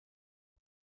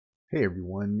Hey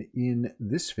everyone, in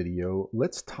this video,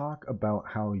 let's talk about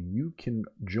how you can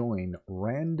join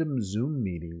random Zoom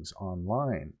meetings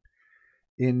online.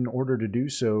 In order to do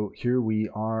so, here we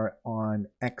are on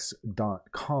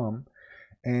x.com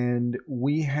and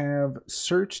we have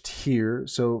searched here.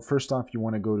 So first off, you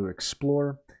want to go to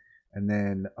Explore and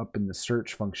then up in the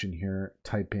search function here,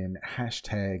 type in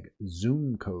hashtag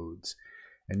Zoom codes.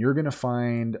 And you're going to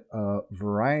find a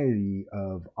variety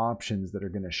of options that are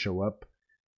going to show up,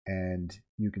 and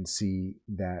you can see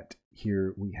that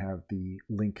here we have the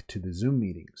link to the Zoom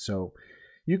meeting. So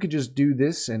you could just do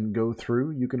this and go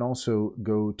through. You can also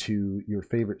go to your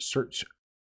favorite search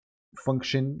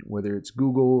function, whether it's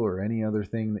Google or any other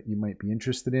thing that you might be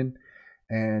interested in,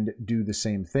 and do the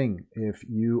same thing. If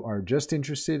you are just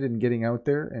interested in getting out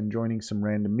there and joining some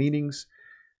random meetings,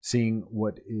 seeing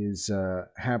what is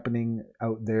happening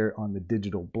out there on the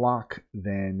digital block,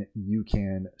 then you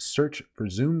can search for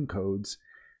Zoom codes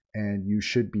and you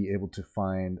should be able to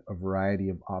find a variety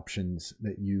of options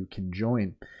that you can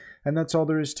join. And that's all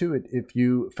there is to it. If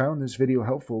you found this video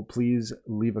helpful, please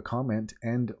leave a comment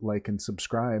and like and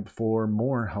subscribe for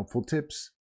more helpful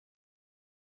tips.